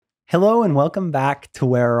Hello and welcome back to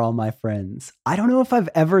Where Are All My Friends? I don't know if I've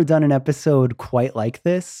ever done an episode quite like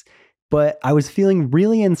this, but I was feeling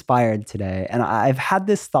really inspired today, and I've had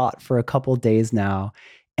this thought for a couple days now,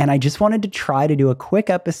 and I just wanted to try to do a quick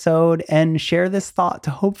episode and share this thought to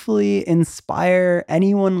hopefully inspire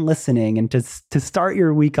anyone listening and to start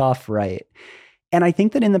your week off right. And I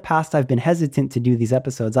think that in the past, I've been hesitant to do these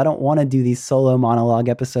episodes. I don't want to do these solo monologue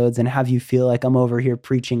episodes and have you feel like I'm over here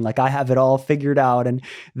preaching like I have it all figured out and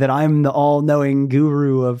that I'm the all-knowing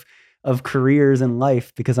guru of careers and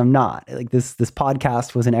life, because I'm not. Like this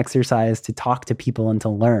podcast was an exercise to talk to people and to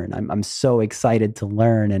learn. I'm so excited to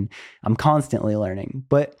learn, and I'm constantly learning.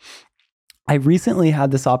 But I recently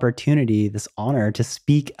had this opportunity, this honor to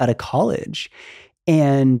speak at a college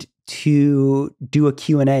and to do a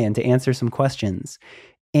Q&A and to answer some questions.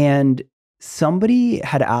 And somebody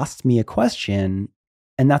had asked me a question,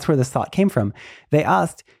 and that's where this thought came from. They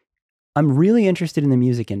asked, I'm really interested in the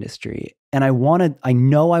music industry, and I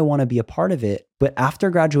know I want to be a part of it, but after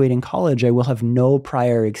graduating college, I will have no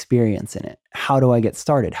prior experience in it. How do I get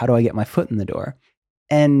started? How do I get my foot in the door?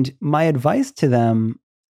 And my advice to them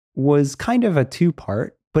was kind of a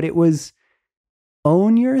two-part, but it was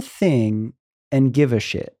own your thing and give a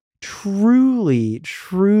shit. Truly,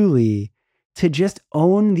 truly, to just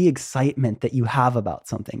own the excitement that you have about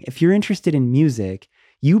something. If you're interested in music,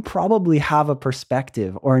 you probably have a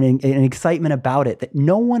perspective or an excitement about it that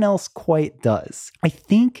no one else quite does. I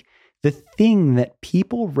think the thing that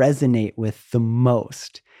people resonate with the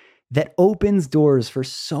most, that opens doors for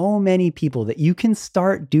so many people that you can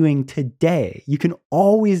start doing today, you can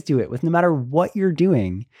always do it with no matter what you're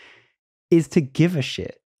doing, is to give a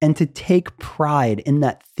shit and to take pride in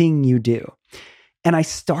that thing you do. And I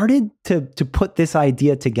started to put this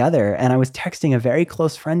idea together, and I was texting a very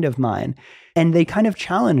close friend of mine, and they kind of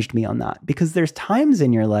challenged me on that, because there's times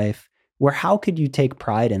in your life where how could you take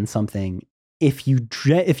pride in something if you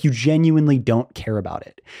genuinely don't care about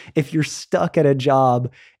it? If you're stuck at a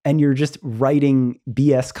job and you're just writing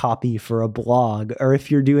BS copy for a blog, or if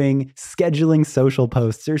you're doing scheduling social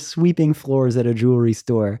posts or sweeping floors at a jewelry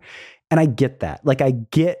store. And I get that. Like, I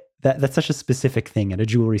get that that's such a specific thing at a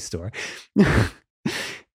jewelry store.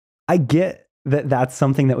 I get that that's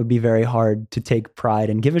something that would be very hard to take pride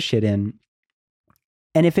and give a shit in.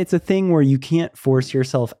 And if it's a thing where you can't force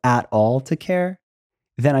yourself at all to care,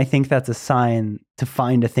 then I think that's a sign to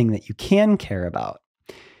find a thing that you can care about.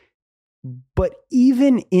 But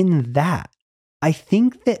even in that, I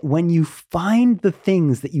think that when you find the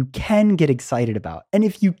things that you can get excited about, and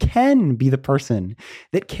if you can be the person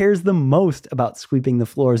that cares the most about sweeping the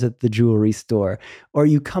floors at the jewelry store, or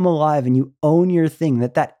you come alive and you own your thing,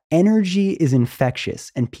 that energy is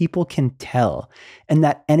infectious and people can tell, and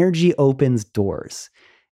that energy opens doors.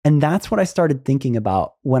 And that's what I started thinking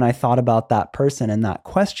about when I thought about that person and that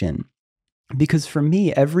question. Because for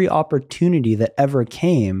me, every opportunity that ever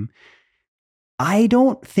came, I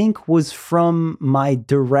don't think was from my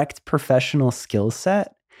direct professional skill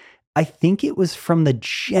set. I think it was from the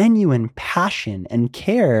genuine passion and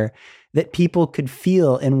care that people could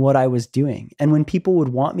feel in what I was doing. And when people would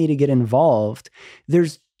want me to get involved,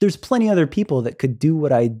 there's plenty other people that could do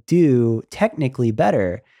what I do technically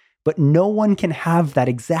better, but no one can have that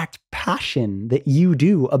exact passion that you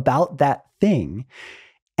do about that thing.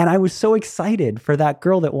 And I was so excited for that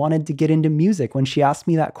girl that wanted to get into music when she asked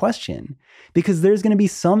me that question, because there's going to be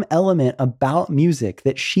some element about music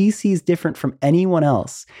that she sees different from anyone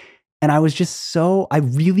else. And I was just I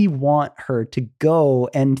really want her to go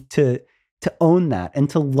and to own that and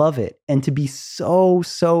to love it and to be so,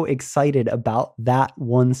 so excited about that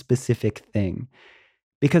one specific thing.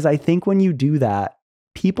 Because I think when you do that,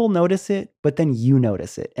 people notice it, but then you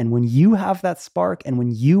notice it. And when you have that spark and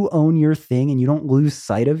when you own your thing and you don't lose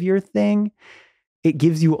sight of your thing, it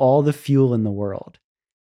gives you all the fuel in the world.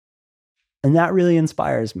 And that really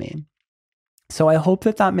inspires me. So I hope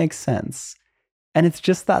that makes sense. And it's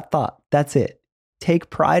just that thought. That's it. Take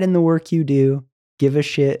pride in the work you do, give a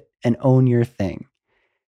shit, and own your thing.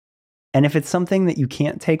 And if it's something that you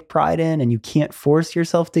can't take pride in and you can't force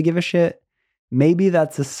yourself to give a shit, maybe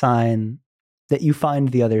that's a sign that you find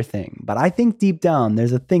the other thing. But I think deep down,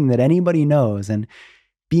 there's a thing that anybody knows, and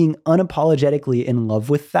being unapologetically in love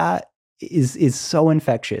with that is so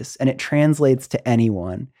infectious, and it translates to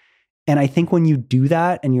anyone. And I think when you do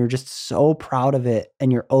that and you're just so proud of it and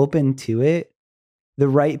you're open to it, the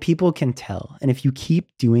right people can tell. And if you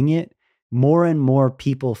keep doing it, more and more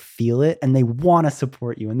people feel it and they want to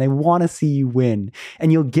support you and they want to see you win.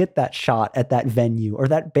 And you'll get that shot at that venue, or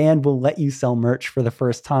that band will let you sell merch for the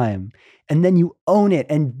first time. And then you own it,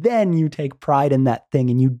 and then you take pride in that thing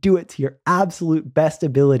and you do it to your absolute best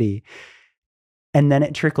ability. And then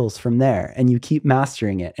it trickles from there and you keep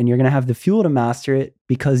mastering it. And you're going to have the fuel to master it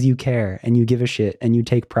because you care and you give a shit and you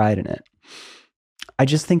take pride in it. I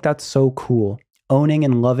just think that's so cool. Owning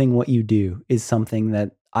and loving what you do is something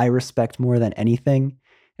that I respect more than anything.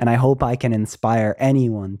 And I hope I can inspire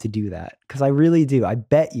anyone to do that, because I really do. I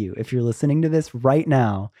bet you, if you're listening to this right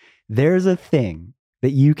now, there's a thing that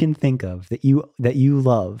you can think of that you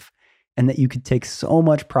love and that you could take so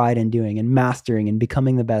much pride in doing and mastering and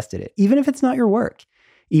becoming the best at it. Even if it's not your work,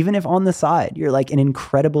 even if on the side you're like an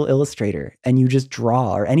incredible illustrator and you just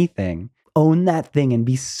draw or anything, own that thing and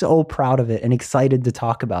be so proud of it and excited to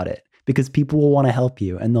talk about it, because people will want to help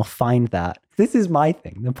you and they'll find that. This is my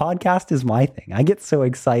thing. The podcast is my thing. I get so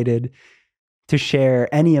excited to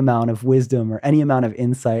share any amount of wisdom or any amount of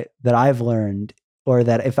insight that I've learned, or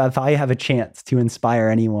that if I have a chance to inspire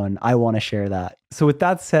anyone, I want to share that. So with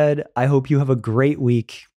that said, I hope you have a great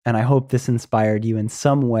week, and I hope this inspired you in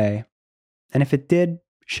some way. And if it did,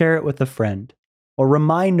 share it with a friend, or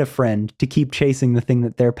remind a friend to keep chasing the thing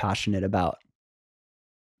that they're passionate about.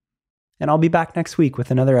 And I'll be back next week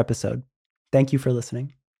with another episode. Thank you for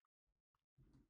listening.